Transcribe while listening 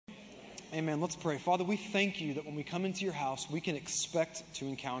Amen. Let's pray. Father, we thank you that when we come into your house, we can expect to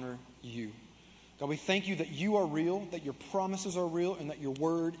encounter you. God, we thank you that you are real, that your promises are real, and that your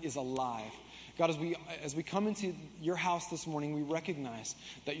word is alive. God, as we come into your house this morning, we recognize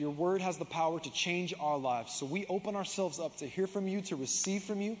that your word has the power to change our lives. So we open ourselves up to hear from you, to receive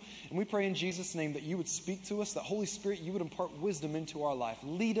from you. And we pray in Jesus' name that you would speak to us, that Holy Spirit, you would impart wisdom into our life.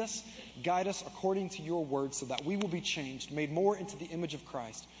 Lead us, guide us according to your word so that we will be changed, made more into the image of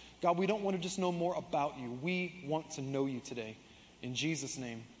Christ. God, we don't want to just know more about you. We want to know you today. In Jesus'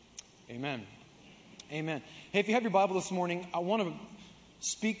 name, amen. Amen. Hey, if you have your Bible this morning, I want to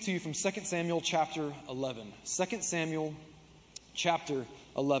speak to you from 2 Samuel chapter 11. 2 Samuel chapter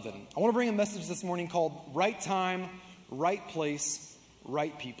 11. I want to bring a message this morning called Right Time, Right Place,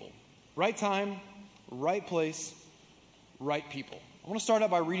 Right People. Right time, right place, right people. I want to start out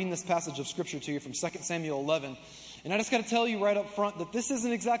by reading this passage of Scripture to you from 2 Samuel 11. And I just got to tell you right up front that this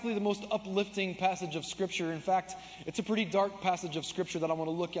isn't exactly the most uplifting passage of Scripture. In fact, it's a pretty dark passage of Scripture that I want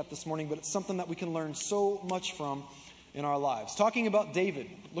to look at this morning, but it's something that we can learn so much from in our lives. Talking about David,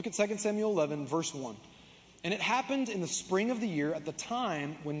 look at 2 Samuel 11, verse 1. And it happened in the spring of the year, at the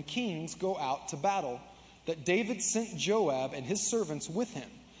time when kings go out to battle, that David sent Joab and his servants with him,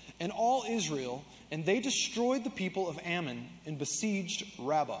 and all Israel, and they destroyed the people of Ammon and besieged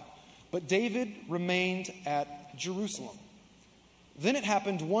Rabbah. But David remained at Jerusalem. Then it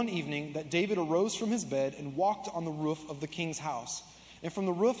happened one evening that David arose from his bed and walked on the roof of the king's house. And from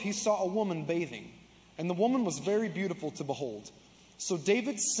the roof he saw a woman bathing, and the woman was very beautiful to behold. So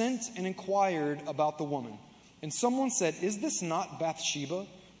David sent and inquired about the woman. And someone said, "Is this not Bathsheba,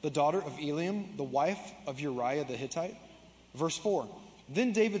 the daughter of Eliam, the wife of Uriah the Hittite?" Verse 4.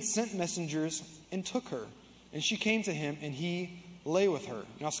 Then David sent messengers and took her, and she came to him, and he lay with her.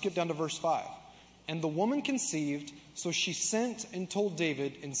 Now skip down to verse 5. And the woman conceived, so she sent and told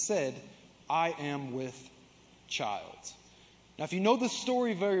David and said, "I am with child." Now if you know this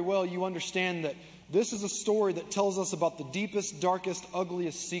story very well, you understand that this is a story that tells us about the deepest, darkest,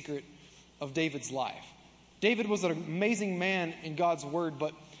 ugliest secret of David's life. David was an amazing man in God's word,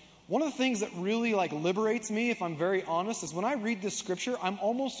 but one of the things that really liberates me, if I'm very honest, is when I read this scripture, I'm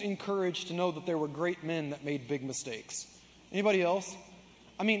almost encouraged to know that there were great men that made big mistakes. Anybody else?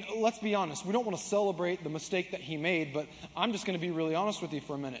 I mean, let's be honest. We don't want to celebrate the mistake that he made, but I'm just going to be really honest with you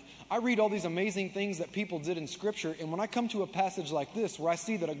for a minute. I read all these amazing things that people did in Scripture, and when I come to a passage like this, where I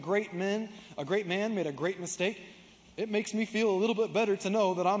see that a great man made a great mistake, it makes me feel a little bit better to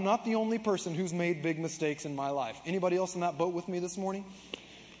know that I'm not the only person who's made big mistakes in my life. Anybody else in that boat with me this morning?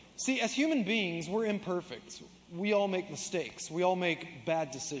 See, as human beings, we're imperfect. We all make mistakes. We all make bad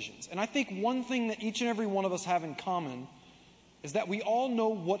decisions. And I think one thing that each and every one of us have in common is that we all know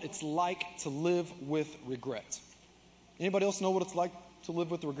what it's like to live with regret. Anybody else know what it's like to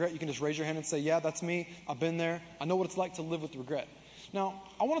live with regret? You can just raise your hand and say, "Yeah, that's me. I've been there. I know what it's like to live with regret." Now,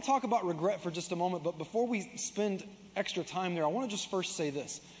 I want to talk about regret for just a moment, but before we spend extra time there, I want to just first say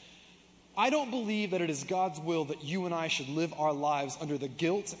this. I don't believe that it is God's will that you and I should live our lives under the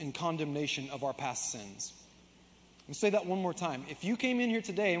guilt and condemnation of our past sins. I'll say that one more time. If you came in here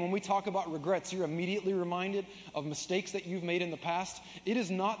today and when we talk about regrets, you're immediately reminded of mistakes that you've made in the past, it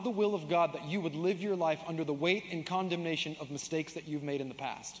is not the will of God that you would live your life under the weight and condemnation of mistakes that you've made in the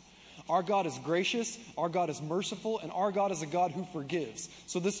past. Our God is gracious, our God is merciful, and our God is a God who forgives.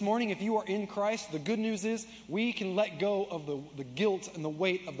 So this morning, if you are in Christ, the good news is we can let go of the guilt and the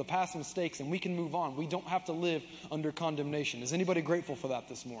weight of the past mistakes, and we can move on. We don't have to live under condemnation. Is anybody grateful for that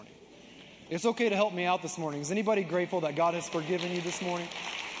this morning? It's okay to help me out this morning. Is anybody grateful that God has forgiven you this morning?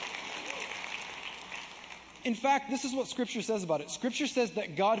 In fact, this is what Scripture says about it. Scripture says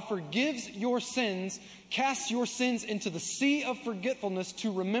that God forgives your sins, casts your sins into the sea of forgetfulness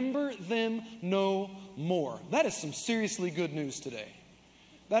to remember them no more. That is some seriously good news today.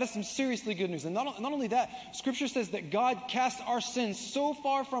 That is some seriously good news. And not only that, Scripture says that God casts our sins so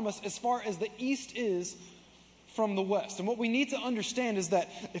far from us as far as the east is from the west. And what we need to understand is that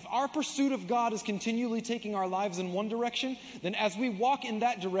if our pursuit of God is continually taking our lives in one direction, then as we walk in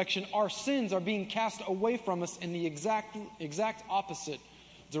that direction, our sins are being cast away from us in the exact opposite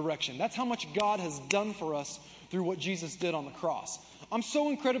direction. That's how much God has done for us through what Jesus did on the cross. I'm so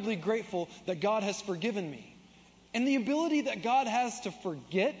incredibly grateful that God has forgiven me. And the ability that God has to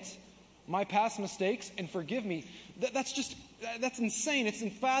forget my past mistakes and forgive me, that's insane. It's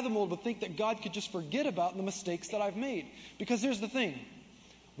unfathomable to think that God could just forget about the mistakes that I've made. Because here's the thing.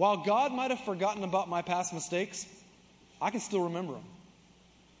 While God might have forgotten about my past mistakes, I can still remember them.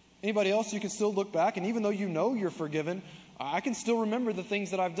 Anybody else, you can still look back, and even though you know you're forgiven, I can still remember the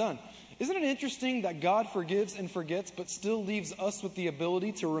things that I've done. Isn't it interesting that God forgives and forgets, but still leaves us with the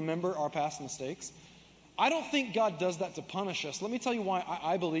ability to remember our past mistakes? I don't think God does that to punish us. Let me tell you why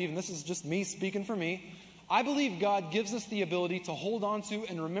I believe, and this is just me speaking for me, I believe God gives us the ability to hold on to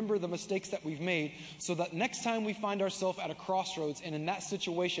and remember the mistakes that we've made so that next time we find ourselves at a crossroads and in that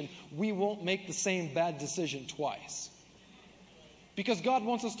situation, we won't make the same bad decision twice. Because God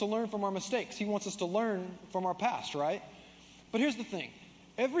wants us to learn from our mistakes. He wants us to learn from our past, right? But here's the thing.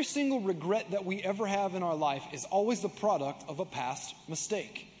 Every single regret that we ever have in our life is always the product of a past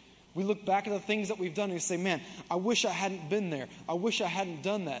mistake. We look back at the things that we've done and we say, man, I wish I hadn't been there. I wish I hadn't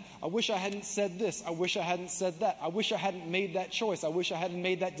done that. I wish I hadn't said this. I wish I hadn't said that. I wish I hadn't made that choice. I wish I hadn't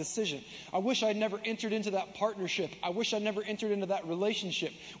made that decision. I wish I'd never entered into that partnership. I wish I'd never entered into that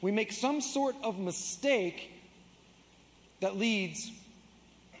relationship. We make some sort of mistake that leads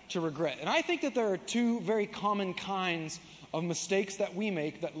to regret. And I think that there are two very common kinds of mistakes that we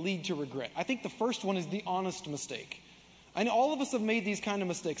make that lead to regret. I think the first one is the honest mistake. I know all of us have made these kind of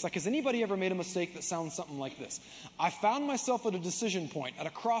mistakes. Like, has anybody ever made a mistake that sounds something like this? I found myself at a decision point, at a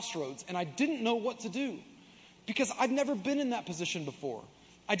crossroads, and I didn't know what to do because I'd never been in that position before.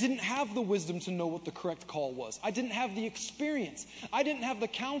 I didn't have the wisdom to know what the correct call was. I didn't have the experience. I didn't have the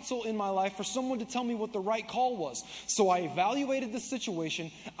counsel in my life for someone to tell me what the right call was. So I evaluated the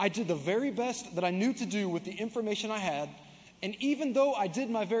situation. I did the very best that I knew to do with the information I had. And even though I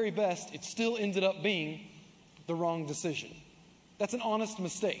did my very best, it still ended up being the wrong decision. That's an honest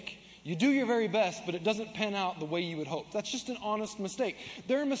mistake. You do your very best, but it doesn't pan out the way you would hope. That's just an honest mistake.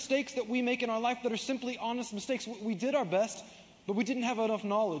 There are mistakes that we make in our life that are simply honest mistakes. We did our best, but we didn't have enough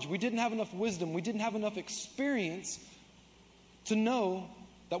knowledge. We didn't have enough wisdom. We didn't have enough experience to know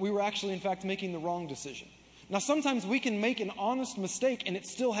that we were actually, in fact, making the wrong decision. Now, sometimes we can make an honest mistake, and it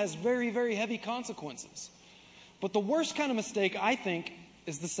still has very, very heavy consequences. But the worst kind of mistake, I think,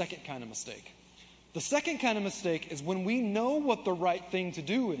 is the second kind of mistake. The second kind of mistake is when we know what the right thing to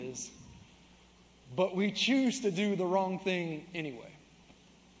do is, but we choose to do the wrong thing anyway.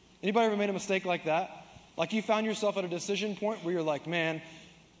 Anybody ever made a mistake like that? Like you found yourself at a decision point where you're like, man,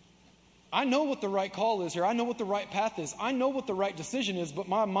 I know what the right call is here. I know what the right path is. I know what the right decision is, but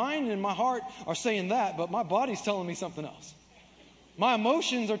my mind and my heart are saying that, but my body's telling me something else. My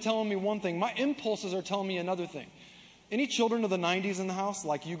emotions are telling me one thing. My impulses are telling me another thing. Any children of the 90s in the house?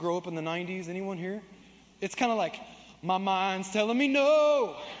 Like you grew up in the 90s? Anyone here? It's kind of like, my mind's telling me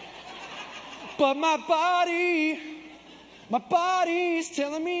no, but my body's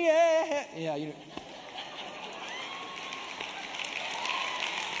telling me yeah. Yeah, you know.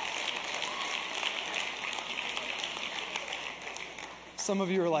 Some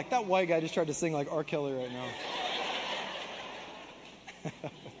of you are like, that white guy just tried to sing like R. Kelly right now.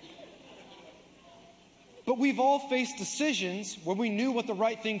 But we've all faced decisions where we knew what the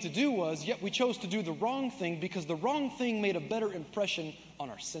right thing to do was, yet we chose to do the wrong thing because the wrong thing made a better impression on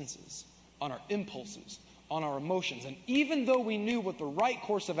our senses, on our impulses, on our emotions. And even though we knew what the right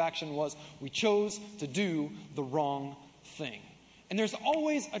course of action was, we chose to do the wrong thing. And there's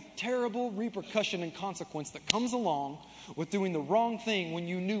always a terrible repercussion and consequence that comes along with doing the wrong thing when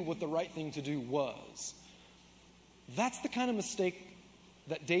you knew what the right thing to do was. That's the kind of mistake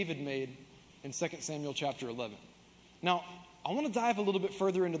that David made in 2 Samuel chapter 11. Now, I want to dive a little bit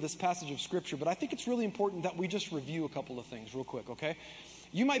further into this passage of Scripture, but I think it's really important that we just review a couple of things real quick, okay?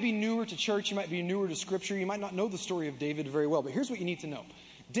 You might be newer to church, you might be newer to Scripture, you might not know the story of David very well, but here's what you need to know.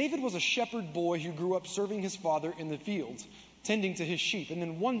 David was a shepherd boy who grew up serving his father in the fields, tending to his sheep. And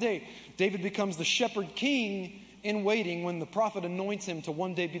then one day, David becomes the shepherd king in waiting when the prophet anoints him to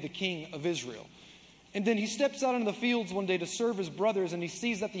one day be the king of Israel. And then he steps out into the fields one day to serve his brothers, and he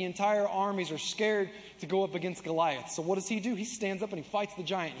sees that the entire armies are scared to go up against Goliath. So what does he do? He stands up and he fights the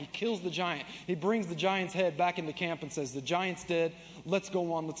giant. He kills the giant. He brings the giant's head back into camp and says, the giant's dead. Let's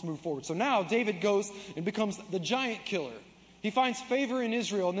go on. Let's move forward. So now David goes and becomes the giant killer. He finds favor in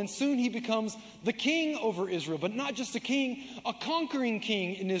Israel, and then soon he becomes the king over Israel. But not just a king, a conquering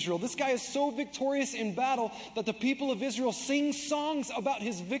king in Israel. This guy is so victorious in battle that the people of Israel sing songs about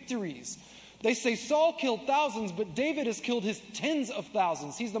his victories. They say Saul killed thousands, but David has killed his tens of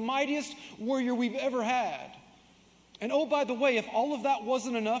thousands. He's the mightiest warrior we've ever had. And oh, by the way, if all of that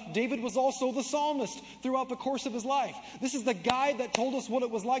wasn't enough, David was also the psalmist throughout the course of his life. This is the guy that told us what it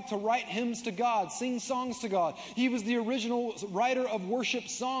was like to write hymns to God, sing songs to God. He was the original writer of worship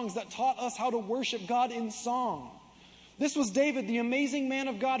songs that taught us how to worship God in song. This was David, the amazing man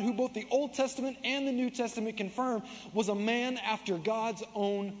of God who both the Old Testament and the New Testament confirm was a man after God's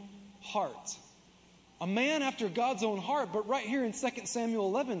own heart. A man after God's own heart. But right here in 2 Samuel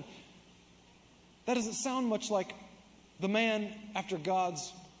 11, that doesn't sound much like the man after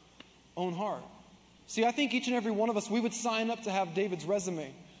God's own heart. See, I think each and every one of us, we would sign up to have David's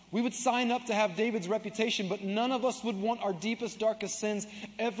resume. We would sign up to have David's reputation, but none of us would want our deepest, darkest sins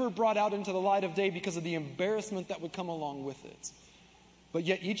ever brought out into the light of day because of the embarrassment that would come along with it. But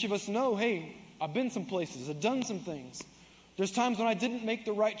yet each of us know, hey, I've been some places, I've done some things. There's times when I didn't make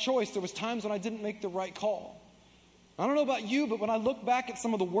the right choice. There was times when I didn't make the right call. I don't know about you, but when I look back at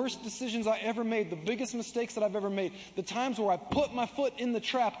some of the worst decisions I ever made, the biggest mistakes that I've ever made, the times where I put my foot in the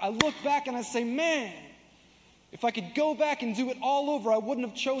trap, I look back and I say, man, if I could go back and do it all over, I wouldn't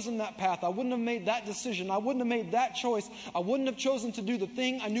have chosen that path. I wouldn't have made that decision. I wouldn't have made that choice. I wouldn't have chosen to do the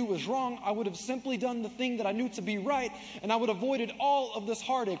thing I knew was wrong. I would have simply done the thing that I knew to be right, and I would have avoided all of this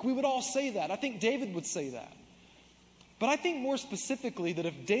heartache. We would all say that. I think David would say that. But I think more specifically that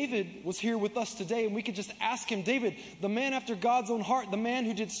if David was here with us today and we could just ask him, David, the man after God's own heart, the man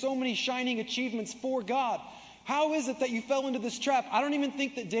who did so many shining achievements for God, how is it that you fell into this trap? I don't even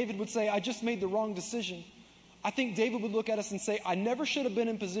think that David would say, I just made the wrong decision. I think David would look at us and say, I never should have been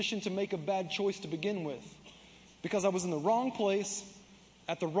in position to make a bad choice to begin with because I was in the wrong place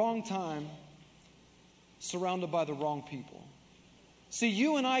at the wrong time, surrounded by the wrong people. See,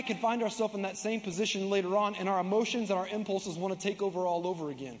 you and I can find ourselves in that same position later on, and our emotions and our impulses want to take over all over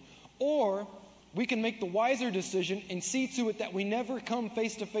again. Or we can make the wiser decision and see to it that we never come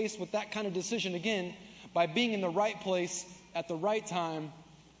face to face with that kind of decision again by being in the right place at the right time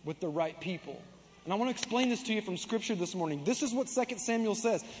with the right people. And I want to explain this to you from Scripture this morning. This is what 2 Samuel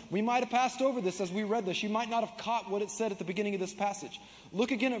says. We might have passed over this as we read this. You might not have caught what it said at the beginning of this passage.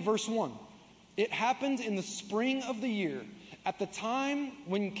 Look again at verse 1. It happened in the spring of the year, at the time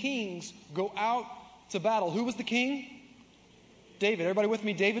when kings go out to battle. Who was the king? David. Everybody with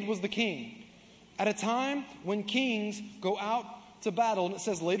me? David was the king. At a time when kings go out to battle, and it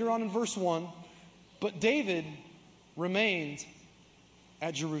says later on in verse 1, but David remained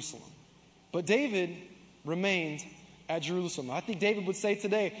at Jerusalem. But David remained at Jerusalem. I think David would say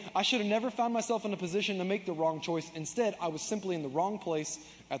today, I should have never found myself in a position to make the wrong choice. Instead, I was simply in the wrong place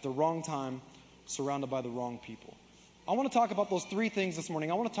at the wrong time, surrounded by the wrong people. I want to talk about those three things this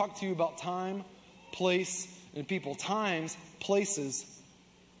morning. I want to talk to you about time, place, and people. Times, places,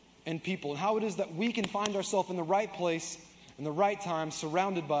 and people. And how it is that we can find ourselves in the right place, in the right time,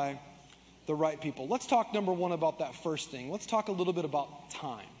 surrounded by the right people. Let's talk, number one, about that first thing. Let's talk a little bit about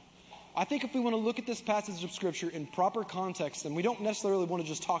time. I think if we want to look at this passage of Scripture in proper context, then we don't necessarily want to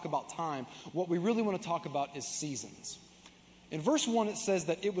just talk about time. What we really want to talk about is seasons. In verse 1, it says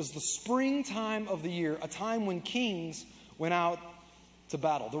that it was the springtime of the year, a time when kings went out to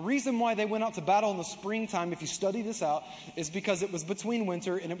battle. The reason why they went out to battle in the springtime, if you study this out, is because it was between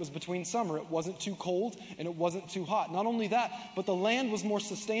winter and it was between summer. It wasn't too cold and it wasn't too hot. Not only that, but the land was more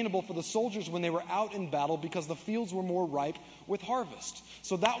sustainable for the soldiers when they were out in battle because the fields were more ripe with harvest.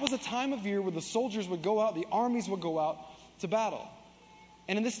 So that was a time of year where the soldiers would go out, the armies would go out to battle.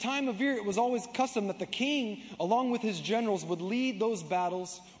 And in this time of year, it was always custom that the king, along with his generals, would lead those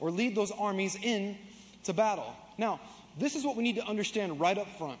battles or lead those armies in to battle. Now, this is what we need to understand right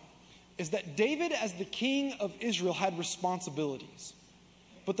up front, is that David, as the king of Israel, had responsibilities.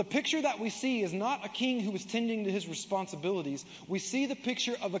 But the picture that we see is not a king who was tending to his responsibilities. We see the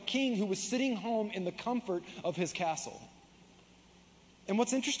picture of a king who was sitting home in the comfort of his castle. And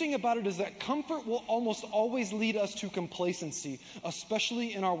what's interesting about it is that comfort will almost always lead us to complacency,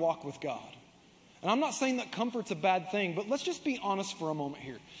 especially in our walk with God. And I'm not saying that comfort's a bad thing, but let's just be honest for a moment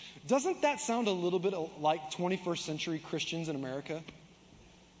here. Doesn't that sound a little bit like 21st century Christians in America?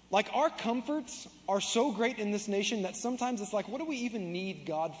 Like our comforts are so great in this nation that sometimes it's like, what do we even need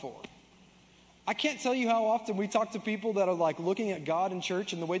God for? I can't tell you how often we talk to people that are like looking at God in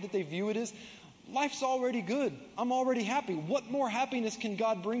church and the way that they view it is, life's already good. I'm already happy. What more happiness can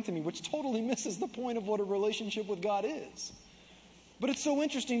God bring to me? Which totally misses the point of what a relationship with God is. But it's so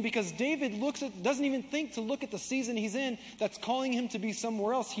interesting because David doesn't even think to look at the season he's in that's calling him to be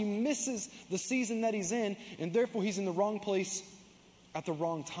somewhere else. He misses the season that he's in, and therefore he's in the wrong place at the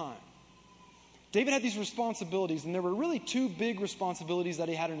wrong time. David had these responsibilities, and there were really two big responsibilities that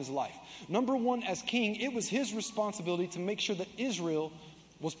he had in his life. Number one, as king, it was his responsibility to make sure that Israel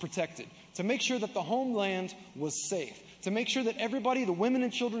was protected, to make sure that the homeland was safe, to make sure that everybody, the women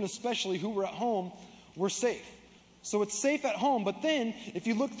and children especially, who were at home, were safe. So it's safe at home. But then, if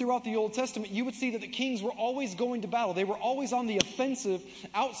you look throughout the Old Testament, you would see that the kings were always going to battle. They were always on the offensive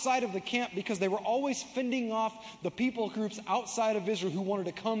outside of the camp because they were always fending off the people groups outside of Israel who wanted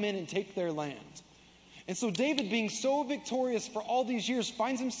to come in and take their land. And so David, being so victorious for all these years,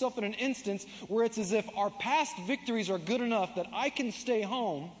 finds himself in an instance where it's as if our past victories are good enough that I can stay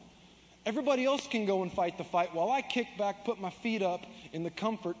home Everybody else can go and fight the fight while I kick back, put my feet up in the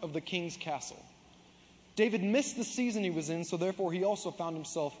comfort of the king's castle. David missed the season he was in, so therefore he also found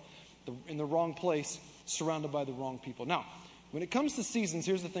himself in the wrong place, surrounded by the wrong people. Now, when it comes to seasons,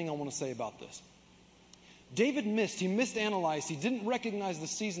 here's the thing I want to say about this. David misanalyzed, he didn't recognize the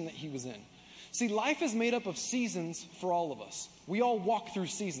season that he was in. See, life is made up of seasons for all of us. We all walk through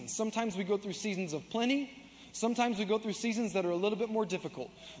seasons. Sometimes we go through seasons of plenty. Sometimes we go through seasons that are a little bit more difficult.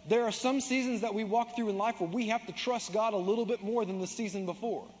 There are some seasons that we walk through in life where we have to trust God a little bit more than the season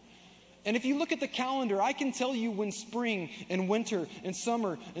before. And if you look at the calendar, I can tell you when spring and winter and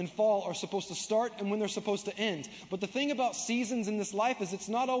summer and fall are supposed to start and when they're supposed to end. But the thing about seasons in this life is it's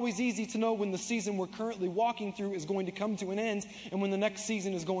not always easy to know when the season we're currently walking through is going to come to an end and when the next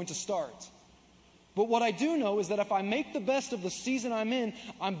season is going to start. But what I do know is that if I make the best of the season I'm in,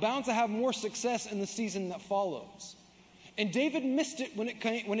 I'm bound to have more success in the season that follows. And David missed it when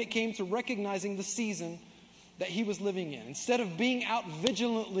it came to recognizing the season that he was living in. Instead of being out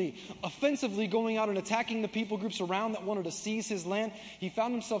vigilantly, offensively going out and attacking the people groups around that wanted to seize his land, he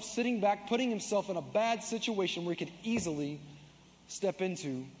found himself sitting back, putting himself in a bad situation where he could easily step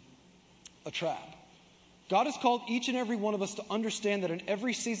into a trap. God has called each and every one of us to understand that in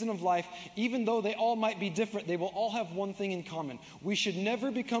every season of life, even though they all might be different, they will all have one thing in common. We should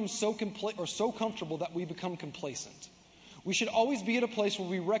never become so comfortable that we become complacent. We should always be at a place where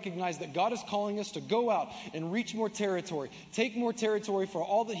we recognize that God is calling us to go out and reach more territory, take more territory for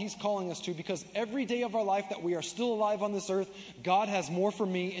all that He's calling us to, because every day of our life that we are still alive on this earth, God has more for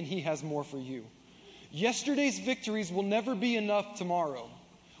me and He has more for you. Yesterday's victories will never be enough tomorrow.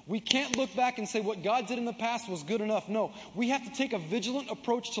 We can't look back and say what God did in the past was good enough. No, we have to take a vigilant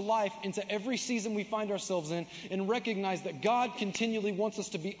approach to life into every season we find ourselves in and recognize that God continually wants us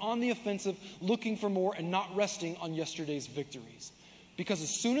to be on the offensive, looking for more and not resting on yesterday's victories. Because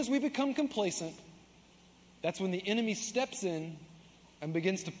as soon as we become complacent, that's when the enemy steps in and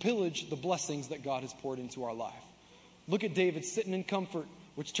begins to pillage the blessings that God has poured into our life. Look at David sitting in comfort,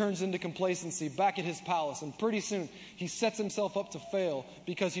 which turns into complacency back at his palace. And pretty soon, he sets himself up to fail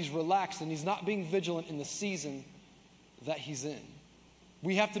because he's relaxed and he's not being vigilant in the season that he's in.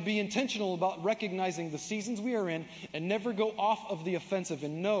 We have to be intentional about recognizing the seasons we are in and never go off of the offensive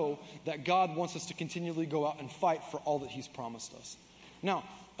and know that God wants us to continually go out and fight for all that He's promised us. Now,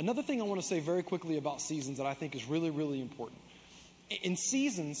 another thing I want to say very quickly about seasons that I think is really, really important. In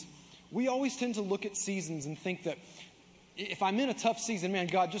seasons, we always tend to look at seasons and think that if I'm in a tough season, man,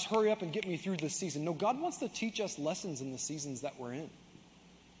 God, just hurry up and get me through this season. No, God wants to teach us lessons in the seasons that we're in.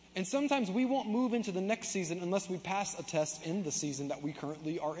 And sometimes we won't move into the next season unless we pass a test in the season that we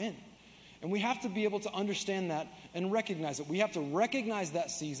currently are in. And we have to be able to understand that and recognize it. We have to recognize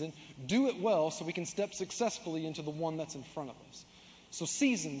that season, do it well, so we can step successfully into the one that's in front of us. So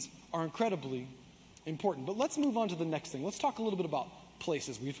seasons are incredibly important. But let's move on to the next thing. Let's talk a little bit about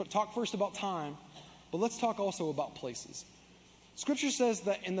places. We've talked first about time, but let's talk also about places. Scripture says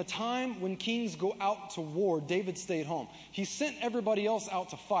that in the time when kings go out to war, David stayed home. He sent everybody else out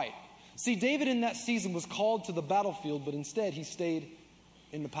to fight. See, David in that season was called to the battlefield, but instead he stayed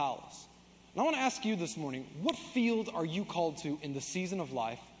in the palace. And I want to ask you this morning, what field are you called to in the season of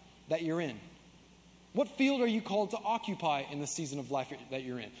life that you're in? What field are you called to occupy in the season of life that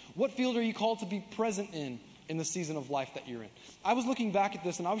you're in? What field are you called to be present in the season of life that you're in? I was looking back at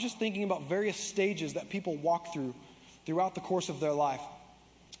this and I was just thinking about various stages that people walk through throughout the course of their life.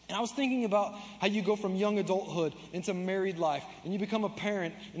 And I was thinking about how you go from young adulthood into married life and you become a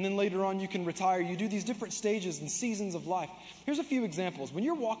parent, and then later on you can retire. You do these different stages and seasons of life. Here's a few examples. When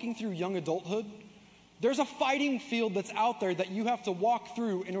you're walking through young adulthood, there's a fighting field that's out there that you have to walk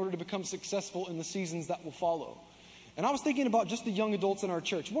through in order to become successful in the seasons that will follow. And I was thinking about just the young adults in our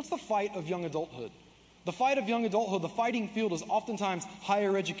church. What's the fight of young adulthood? The fight of young adulthood, the fighting field is oftentimes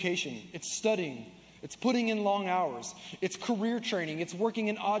higher education. It's studying. It's putting in long hours. It's career training. It's working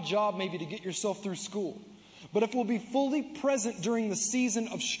an odd job maybe to get yourself through school. But if we'll be fully present during the season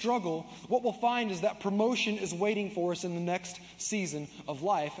of struggle, what we'll find is that promotion is waiting for us in the next season of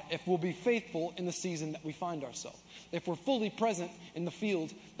life if we'll be faithful in the season that we find ourselves. If we're fully present in the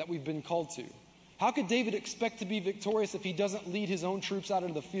field that we've been called to. How could David expect to be victorious if he doesn't lead his own troops out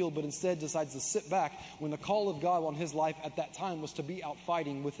into the field, but instead decides to sit back when the call of God on his life at that time was to be out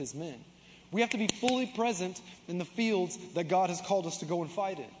fighting with his men? We have to be fully present in the fields that God has called us to go and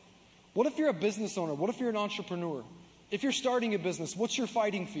fight in. What if you're a business owner? What if you're an entrepreneur? If you're starting a business, what's your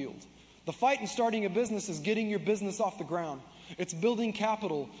fighting field? The fight in starting a business is getting your business off the ground. It's building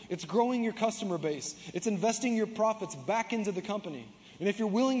capital. It's growing your customer base. It's investing your profits back into the company. And if you're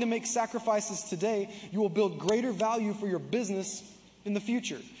willing to make sacrifices today, you will build greater value for your business in the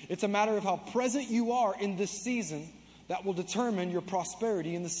future. It's a matter of how present you are in this season that will determine your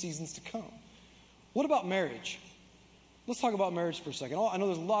prosperity in the seasons to come. What about marriage? Let's talk about marriage for a second. I know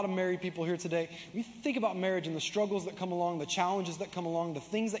there's a lot of married people here today. We think about marriage and the struggles that come along, the challenges that come along, the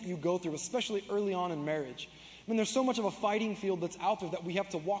things that you go through, especially early on in marriage. I mean, there's so much of a fighting field that's out there that we have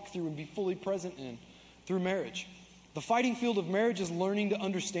to walk through and be fully present in through marriage. The fighting field of marriage is learning to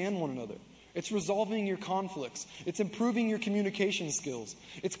understand one another. It's resolving your conflicts. It's improving your communication skills.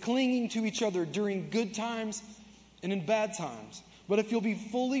 It's clinging to each other during good times and in bad times. But if you'll be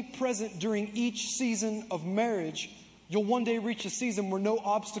fully present during each season of marriage, you'll one day reach a season where no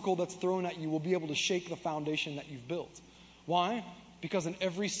obstacle that's thrown at you will be able to shake the foundation that you've built. Why? Because in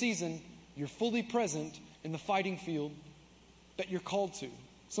every season, you're fully present in the fighting field that you're called to.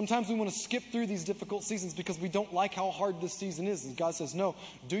 Sometimes we want to skip through these difficult seasons because we don't like how hard this season is. And God says, no,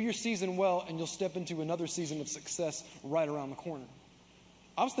 do your season well and you'll step into another season of success right around the corner.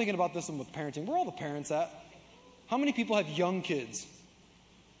 I was thinking about this one with parenting. Where are all the parents at? How many people have young kids?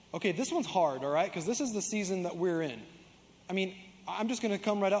 Okay, this one's hard, all right? Because this is the season that we're in. I mean, I'm just going to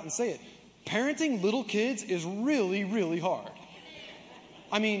come right out and say it. Parenting little kids is really, really hard.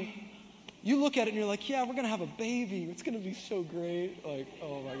 I mean, you look at it and you're like, yeah, we're going to have a baby. It's going to be so great. Like,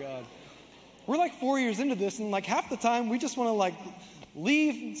 oh my God. We're like 4 years into this and like half the time we just want to like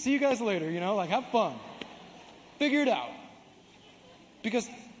leave, see you guys later, like have fun. Figure it out. Because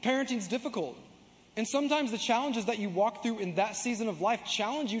parenting's difficult. And sometimes the challenges that you walk through in that season of life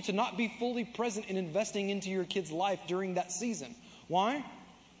challenge you to not be fully present in investing into your kid's life during that season. Why?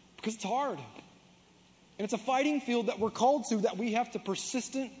 Because it's hard. And it's a fighting field that we're called to that we have to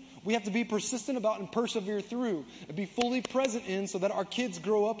be persistent about and persevere through and be fully present in so that our kids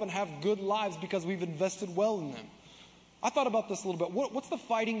grow up and have good lives because we've invested well in them. I thought about this a little bit. What's the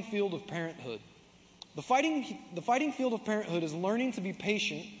fighting field of parenthood? The fighting field of parenthood is learning to be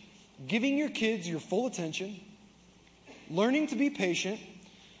patient, giving your kids your full attention, learning to be patient,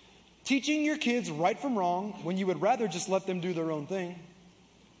 teaching your kids right from wrong when you would rather just let them do their own thing,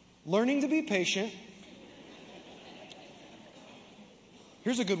 learning to be patient.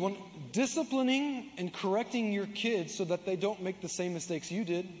 Here's a good one. Disciplining and correcting your kids so that they don't make the same mistakes you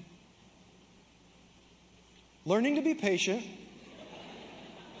did. Learning to be patient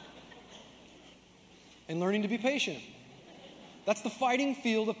and learning to be patient. That's the fighting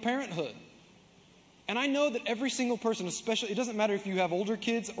field of parenthood. And I know that every single person, especially, it doesn't matter if you have older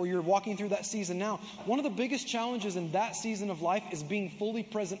kids or you're walking through that season now, one of the biggest challenges in that season of life is being fully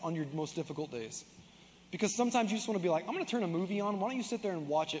present on your most difficult days. Because sometimes you just want to be like, I'm going to turn a movie on. Why don't you sit there and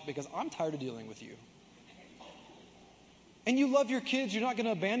watch it because I'm tired of dealing with you. And you love your kids. You're not going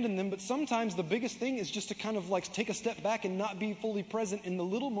to abandon them. But sometimes the biggest thing is just to kind of like take a step back and not be fully present in the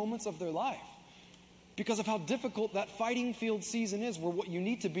little moments of their life. Because of how difficult that fighting field season is, where what you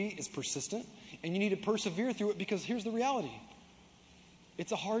need to be is persistent and you need to persevere through it, because here's the reality.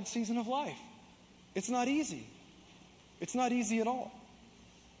 It's a hard season of life. It's not easy. It's not easy at all.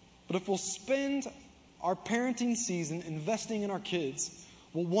 But if we'll spend our parenting season investing in our kids,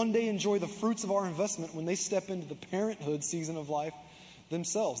 we'll one day enjoy the fruits of our investment when they step into the parenthood season of life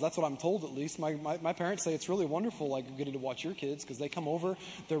themselves. That's what I'm told, at least. My parents say it's really wonderful, like getting to watch your kids, because they come over,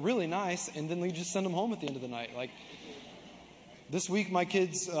 they're really nice, and then we just send them home at the end of the night. Like this week, my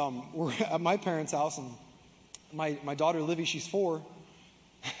kids were at my parents' house, and my daughter Livy, she's 4.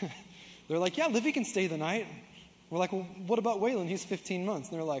 They're like, yeah, Livy can stay the night. We're like, well, what about Waylon? He's 15 months.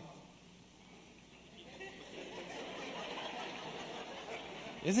 And they're like,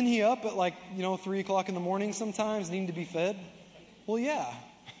 isn't he up at 3 o'clock in the morning sometimes, needing to be fed? Well, yeah.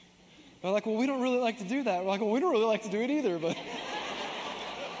 They're like, well, we don't really like to do that. We're like, well, we don't really like to do it either, but...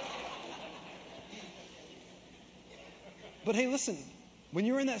 But hey, listen, when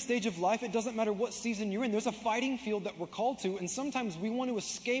you're in that stage of life, it doesn't matter what season you're in. There's a fighting field that we're called to, and sometimes we want to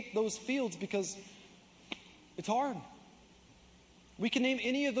escape those fields because it's hard. We can name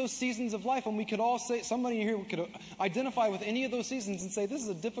any of those seasons of life, and we could all say, somebody here could identify with any of those seasons and say, this is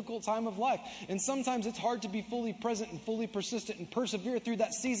a difficult time of life. And sometimes it's hard to be fully present and fully persistent and persevere through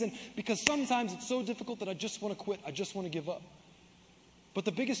that season, because sometimes it's so difficult that I just want to quit. I just want to give up. But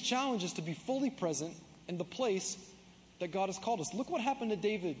the biggest challenge is to be fully present in the place that God has called us. Look what happened to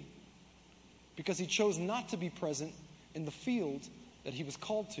David, because he chose not to be present in the field that he was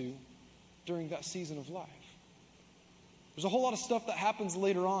called to during that season of life. There's a whole lot of stuff that happens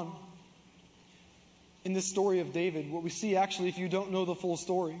later on in this story of David. What we see, actually, if you don't know the full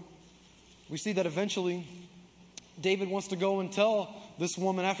story, we see that eventually David wants to go and tell this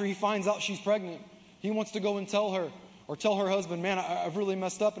woman, after he finds out she's pregnant, he wants to go and tell her, or tell her husband, man, I've really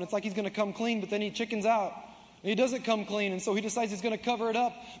messed up. And it's like he's going to come clean, but then he chickens out. And he doesn't come clean, and so he decides he's going to cover it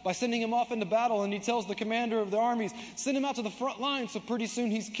up by sending him off into battle, and he tells the commander of the armies, send him out to the front line, so pretty soon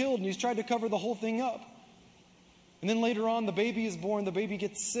he's killed, and he's tried to cover the whole thing up. And then later on, the baby is born, the baby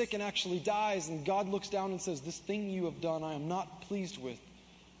gets sick and actually dies, and God looks down and says, this thing you have done, I am not pleased with,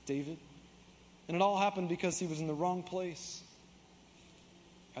 David. And it all happened because he was in the wrong place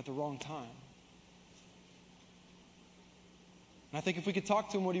at the wrong time. And I think if we could talk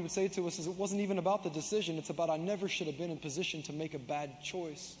to him, what he would say to us is it wasn't even about the decision. It's about I never should have been in position to make a bad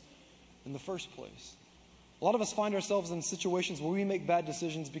choice in the first place. A lot of us find ourselves in situations where we make bad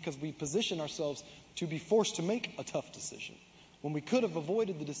decisions because we position ourselves to be forced to make a tough decision when we could have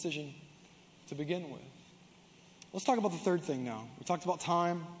avoided the decision to begin with. Let's talk about the third thing now. We talked about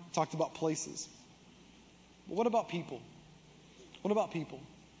time. We talked about places. But what about people? What about people?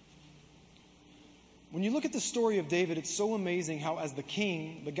 When you look at the story of David, it's so amazing how as the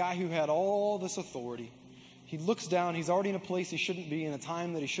king, the guy who had all this authority, he looks down, he's already in a place he shouldn't be, in a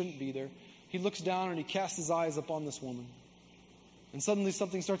time that he shouldn't be there. He looks down and he casts his eyes upon this woman. And suddenly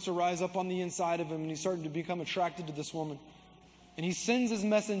something starts to rise up on the inside of him, and he's starting to become attracted to this woman. And he sends his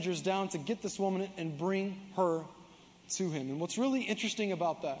messengers down to get this woman and bring her to him. And what's really interesting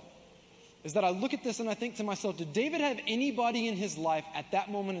about that is that I look at this and I think to myself, did David have anybody in his life at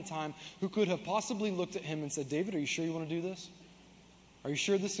that moment in time who could have possibly looked at him and said, David, are you sure you want to do this? Are you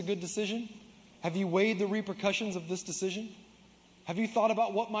sure this is a good decision? Have you weighed the repercussions of this decision? Have you thought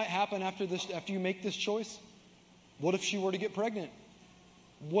about what might happen after you make this choice? What if she were to get pregnant?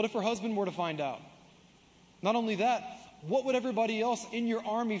 What if her husband were to find out? Not only that, what would everybody else in your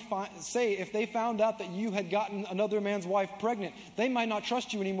army say if they found out that you had gotten another man's wife pregnant? They might not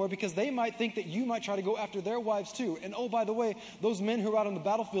trust you anymore because they might think that you might try to go after their wives too. And oh, by the way, those men who are out on the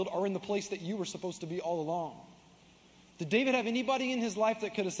battlefield are in the place that you were supposed to be all along. Did David have anybody in his life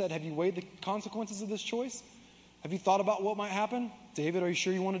that could have said, have you weighed the consequences of this choice? Have you thought about what might happen? David, are you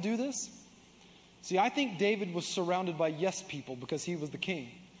sure you want to do this? See, I think David was surrounded by yes people because he was the king.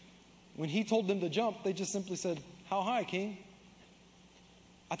 When he told them to jump, they just simply said, how high, king?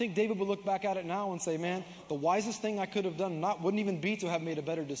 I think David would look back at it now and say, man, the wisest thing I could have done wouldn't even be to have made a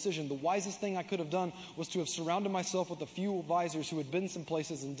better decision. The wisest thing I could have done was to have surrounded myself with a few advisors who had been some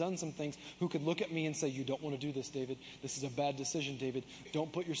places and done some things who could look at me and say, you don't want to do this, David. This is a bad decision, David.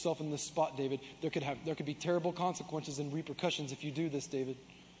 Don't put yourself in this spot, David. There could be terrible consequences and repercussions if you do this, David.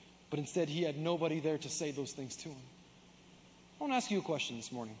 But instead, he had nobody there to say those things to him. I want to ask you a question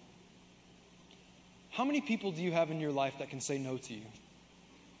this morning. How many people do you have in your life that can say no to you?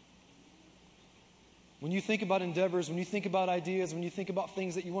 When you think about endeavors, when you think about ideas, when you think about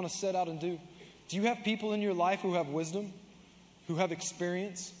things that you want to set out and do you have people in your life who have wisdom, who have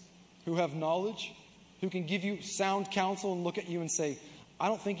experience, who have knowledge, who can give you sound counsel and look at you and say, I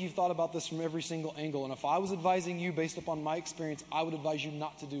don't think you've thought about this from every single angle, and if I was advising you based upon my experience, I would advise you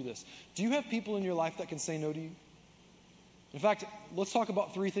not to do this. Do you have people in your life that can say no to you? In fact, let's talk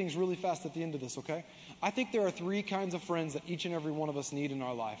about three things really fast at the end of this, okay? I think there are three kinds of friends that each and every one of us need in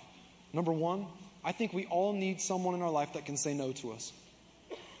our life. Number one, I think we all need someone in our life that can say no to us.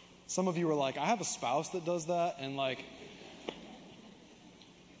 Some of you are like, I have a spouse that does that, and like,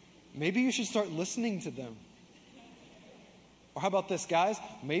 maybe you should start listening to them. Or how about this, guys?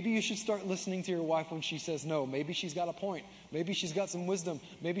 Maybe you should start listening to your wife when she says no. Maybe she's got a point. Maybe she's got some wisdom.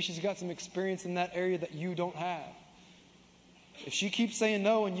 Maybe she's got some experience in that area that you don't have. If she keeps saying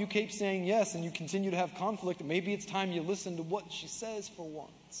no and you keep saying yes and you continue to have conflict, maybe it's time you listen to what she says for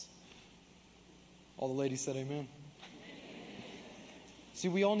once. All the ladies said amen. See,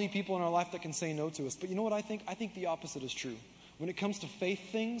 we all need people in our life that can say no to us. But you know what I think? I think the opposite is true. When it comes to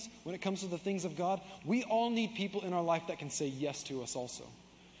faith things, when it comes to the things of God, we all need people in our life that can say yes to us also.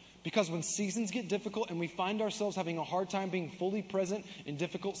 Because when seasons get difficult and we find ourselves having a hard time being fully present in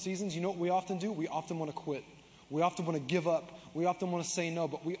difficult seasons, you know what we often do? We often want to quit. We often want to give up. We often want to say no.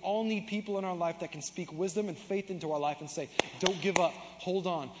 But we all need people in our life that can speak wisdom and faith into our life and say, don't give up. Hold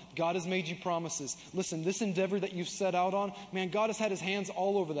on. God has made you promises. Listen, this endeavor that you've set out on, man, God has had his hands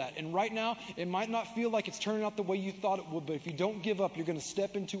all over that. And right now, it might not feel like it's turning out the way you thought it would. But if you don't give up, you're going to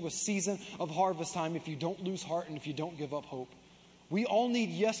step into a season of harvest time if you don't lose heart and if you don't give up hope. We all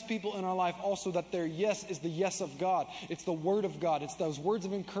need yes people in our life also that their yes is the yes of God. It's the word of God. It's those words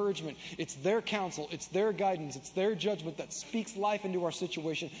of encouragement. It's their counsel. It's their guidance. It's their judgment that speaks life into our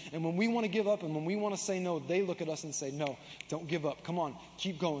situation. And when we want to give up and when we want to say no, they look at us and say, no, don't give up. Come on,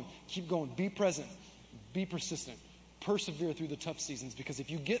 keep going. Keep going. Be present. Be persistent. Persevere through the tough seasons, because if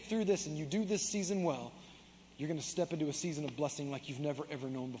you get through this and you do this season well, you're going to step into a season of blessing like you've never ever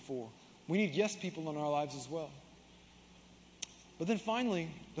known before. We need yes people in our lives as well. But then finally,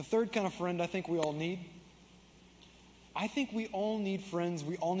 the third kind of friend I think we all need I think we all need friends.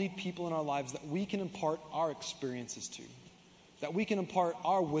 We all need people in our lives that we can impart our experiences to, that we can impart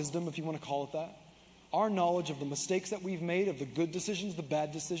our wisdom, if you want to call it that, our knowledge of the mistakes that we've made, of the good decisions, the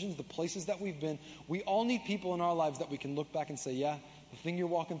bad decisions, the places that we've been. We all need people in our lives that we can look back and say, yeah, the thing you're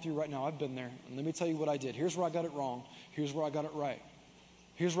walking through right now, I've been there. And let me tell you what I did. Here's where I got it wrong. Here's where I got it right.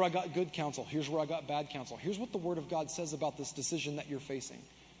 Here's where I got good counsel. Here's where I got bad counsel. Here's what the Word of God says about this decision that you're facing.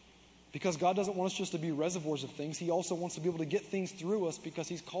 Because God doesn't want us just to be reservoirs of things. He also wants to be able to get things through us because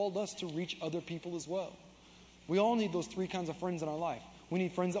He's called us to reach other people as well. We all need those three kinds of friends in our life. We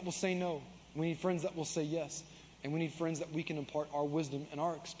need friends that will say no. We need friends that will say yes. And we need friends that we can impart our wisdom and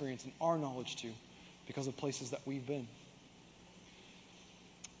our experience and our knowledge to because of places that we've been.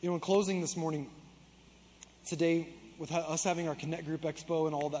 You know, in closing this morning, today, with us having our Connect Group Expo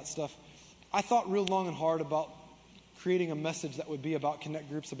and all that stuff, I thought real long and hard about creating a message that would be about Connect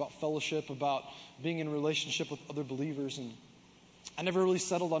Groups, about fellowship, about being in a relationship with other believers. And I never really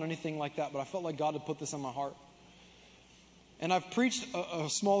settled on anything like that, but I felt like God had put this on my heart. And I've preached a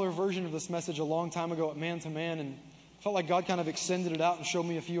smaller version of this message a long time ago at Man to Man, and I felt like God kind of extended it out and showed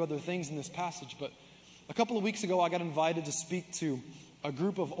me a few other things in this passage. But a couple of weeks ago, I got invited to speak to a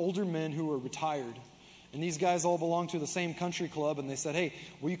group of older men who were retired. And these guys all belong to the same country club, and they said, hey,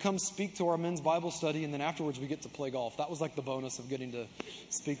 will you come speak to our men's Bible study, and then afterwards we get to play golf. That was like the bonus of getting to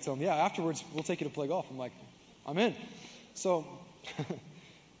speak to them. Yeah, afterwards we'll take you to play golf. I'm like, I'm in. So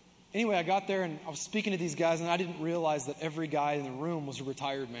anyway, I got there, and I was speaking to these guys, and I didn't realize that every guy in the room was a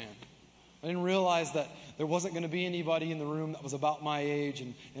retired man. I didn't realize that there wasn't going to be anybody in the room that was about my age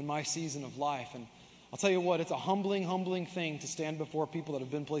and my season of life. And I'll tell you what, it's a humbling thing to stand before people that have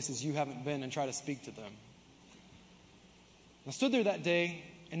been places you haven't been and try to speak to them. I stood there that day,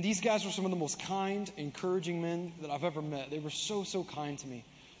 and these guys were some of the most kind, encouraging men that I've ever met. They were so kind to me.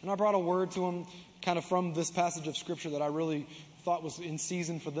 And I brought a word to them kind of from this passage of Scripture that I really thought was in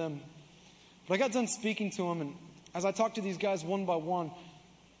season for them. But I got done speaking to them, and as I talked to these guys one by one,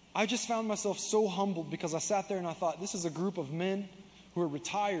 I just found myself so humbled because I sat there and I thought, this is a group of men who are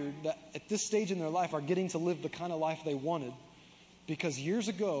retired that at this stage in their life are getting to live the kind of life they wanted because years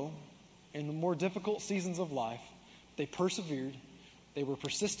ago, in the more difficult seasons of life, they persevered, they were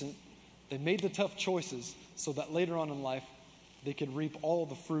persistent, they made the tough choices so that later on in life they could reap all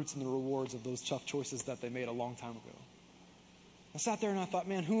the fruits and the rewards of those tough choices that they made a long time ago. I sat there and I thought,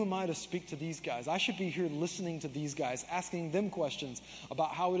 man, who am I to speak to these guys? I should be here listening to these guys, asking them questions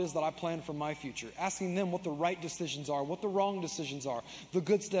about how it is that I plan for my future, asking them what the right decisions are, what the wrong decisions are, the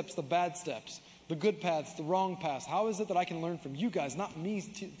good steps, the bad steps, the good paths, the wrong paths. How is it that I can learn from you guys, not me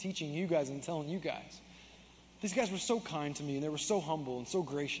teaching you guys and telling you guys? These guys were so kind to me, and they were so humble and so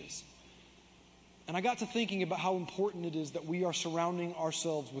gracious. And I got to thinking about how important it is that we are surrounding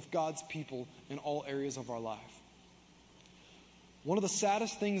ourselves with God's people in all areas of our life. One of the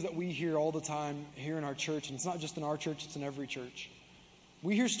saddest things that we hear all the time here in our church, and it's not just in our church, it's in every church.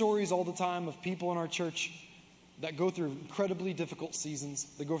 We hear stories all the time of people in our church that go through incredibly difficult seasons.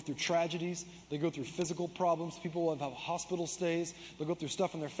 They go through tragedies. They go through physical problems. People have hospital stays. They go through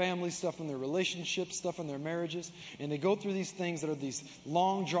stuff in their families, stuff in their relationships, stuff in their marriages. And they go through these things that are these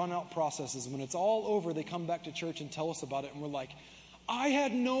long, drawn-out processes. When it's all over, they come back to church and tell us about it. And we're like, I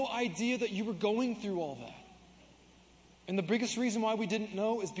had no idea that you were going through all that. And the biggest reason why we didn't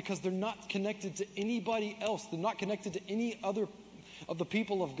know is because they're not connected to anybody else. They're not connected to any other of the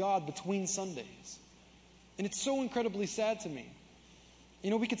people of God between Sundays. And it's so incredibly sad to me. You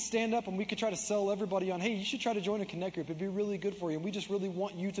know, we could stand up and we could try to sell everybody on, hey, you should try to join a Connect group. It'd be really good for you. And we just really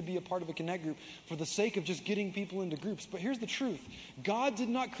want you to be a part of a Connect group for the sake of just getting people into groups. But here's the truth. God did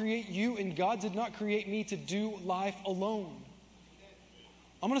not create you and God did not create me to do life alone.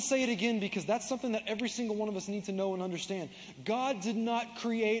 I'm going to say it again because that's something that every single one of us need to know and understand. God did not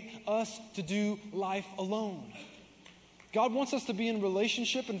create us to do life alone. God wants us to be in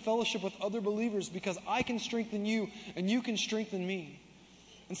relationship and fellowship with other believers because I can strengthen you and you can strengthen me.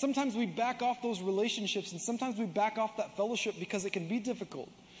 And sometimes we back off those relationships and sometimes we back off that fellowship because it can be difficult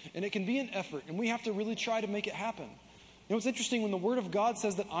and it can be an effort and we have to really try to make it happen. You know, it's interesting when the Word of God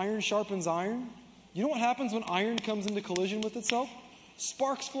says that iron sharpens iron. You know what happens when iron comes into collision with itself?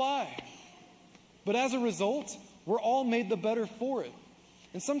 Sparks fly. But as a result, we're all made the better for it.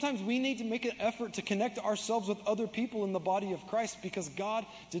 And sometimes we need to make an effort to connect ourselves with other people in the body of Christ because God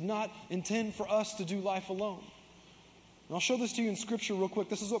did not intend for us to do life alone. And I'll show this to you in Scripture real quick.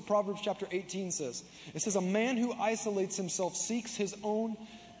 This is what Proverbs chapter 18 says. It says, a man who isolates himself seeks his own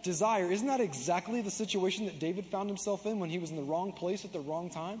desire. Isn't that exactly the situation that David found himself in when he was in the wrong place at the wrong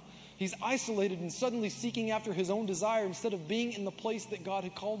time? He's isolated and suddenly seeking after his own desire instead of being in the place that God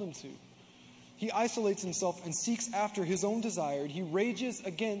had called him to. He isolates himself and seeks after his own desire. He rages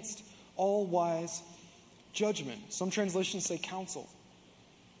against all wise judgment. Some translations say counsel.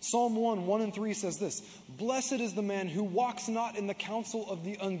 Psalm 1:1-3 says this, "Blessed is the man who walks not in the counsel of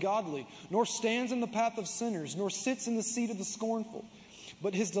the ungodly, nor stands in the path of sinners, nor sits in the seat of the scornful.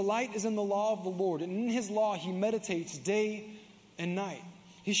 But his delight is in the law of the Lord, and in his law he meditates day and night.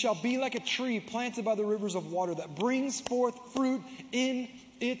 He shall be like a tree planted by the rivers of water that brings forth fruit in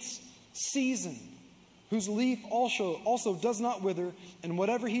its season, whose leaf also does not wither, and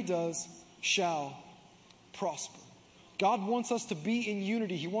whatever he does shall prosper." God wants us to be in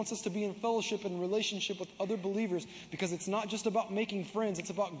unity. He wants us to be in fellowship and relationship with other believers, because it's not just about making friends. It's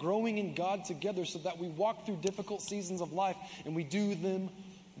about growing in God together so that we walk through difficult seasons of life and we do them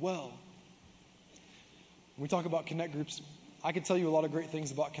well. When we talk about connect groups, I could tell you a lot of great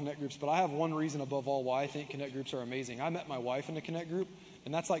things about connect groups, but I have one reason above all why I think connect groups are amazing. I met my wife in a connect group,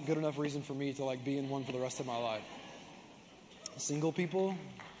 and that's like good enough reason for me to like be in one for the rest of my life. Single people,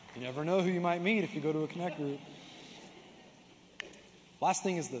 you never know who you might meet if you go to a connect group. Last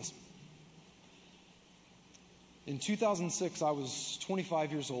thing is this. In 2006, I was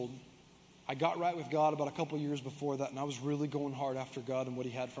 25 years old. I got right with God about a couple years before that, and I was really going hard after God and what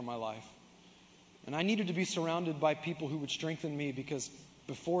He had for my life. And I needed to be surrounded by people who would strengthen me, because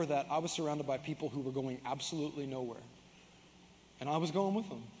before that, I was surrounded by people who were going absolutely nowhere. And I was going with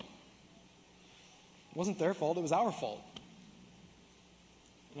them. It wasn't their fault, it was our fault.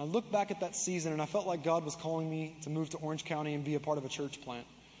 And I look back at that season, and I felt like God was calling me to move to Orange County and be a part of a church plant.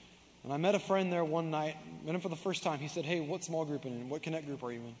 And I met a friend there one night, met him for the first time. He said, "Hey, what small group are you in? What connect group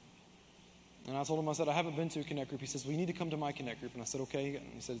are you in?" And I told him, I said, "I haven't been to a connect group." He says, "Well, you need to come to my connect group." And I said, "Okay." And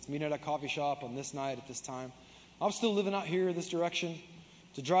he said, "It's meeting at a coffee shop on this night at this time." I was still living out here this direction.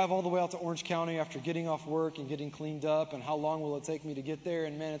 To drive all the way out to Orange County after getting off work and getting cleaned up, and how long will it take me to get there?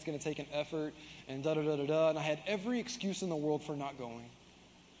 And man, it's going to take an effort, and da-da-da-da-da. And I had every excuse in the world for not going.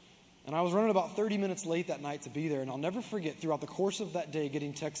 And I was running about 30 minutes late that night to be there. And I'll never forget, throughout the course of that day,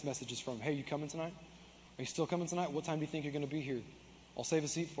 getting text messages from, "Hey, you coming tonight? Are you still coming tonight? What time do you think you're going to be here? I'll save a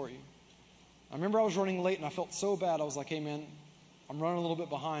seat for you." I remember I was running late, and I felt so bad. I was like, "Hey, man, I'm running a little bit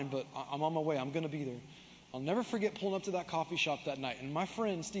behind, but I'm on my way. I'm going to be there." I'll never forget pulling up to that coffee shop that night. And my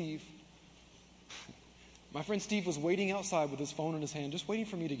friend Steve was waiting outside with his phone in his hand, just waiting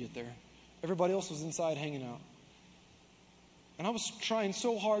for me to get there. Everybody else was inside hanging out. And I was trying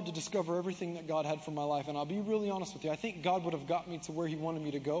so hard to discover everything that God had for my life. And I'll be really honest with you, I think God would have got me to where He wanted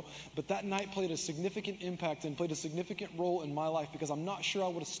me to go. But that night played a significant impact and played a significant role in my life, because I'm not sure I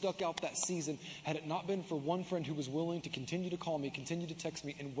would have stuck out that season had it not been for one friend who was willing to continue to call me, continue to text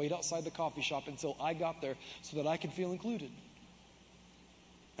me, and wait outside the coffee shop until I got there so that I could feel included.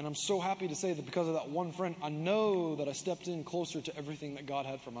 And I'm so happy to say that because of that one friend, I know that I stepped in closer to everything that God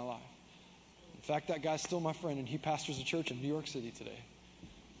had for my life. In fact, that guy's still my friend, and he pastors a church in New York City today.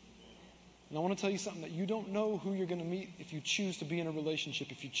 And I want to tell you something, that you don't know who you're going to meet if you choose to be in a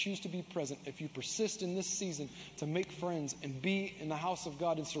relationship, if you choose to be present, if you persist in this season to make friends and be in the house of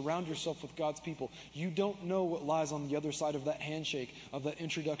God and surround yourself with God's people. You don't know what lies on the other side of that handshake, of that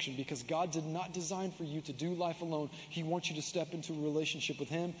introduction, because God did not design for you to do life alone. He wants you to step into a relationship with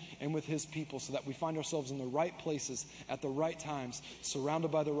Him and with His people, so that we find ourselves in the right places at the right times,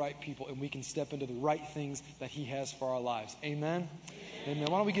 surrounded by the right people, and we can step into the right things that He has for our lives. Amen?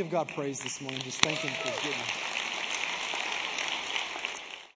 Amen. Why don't we give God praise this morning? Just thank Him for His goodness.